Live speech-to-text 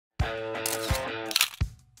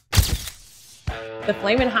The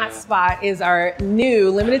Flamin' Hot Spot is our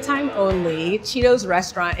new limited time only Cheetos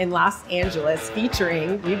restaurant in Los Angeles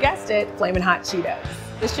featuring, you guessed it, Flamin' Hot Cheetos.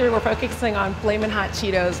 This year we're focusing on Flamin' Hot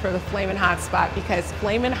Cheetos for the Flamin' Hot Spot because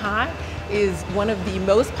Flamin' Hot is one of the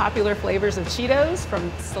most popular flavors of Cheetos,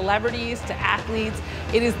 from celebrities to athletes.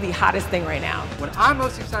 It is the hottest thing right now. What I'm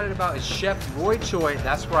most excited about is Chef Roy Choi,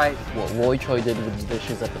 that's right. What Roy Choi did with the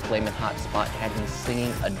dishes at the Flamin' Hot Spot had me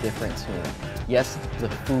singing a different tune. Yes, the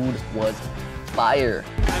food was fire.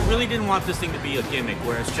 I really didn't want this thing to be a gimmick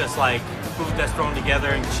where it's just like food that's thrown together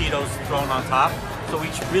and Cheetos thrown on top. So we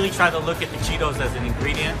really try to look at the Cheetos as an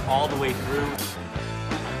ingredient all the way through.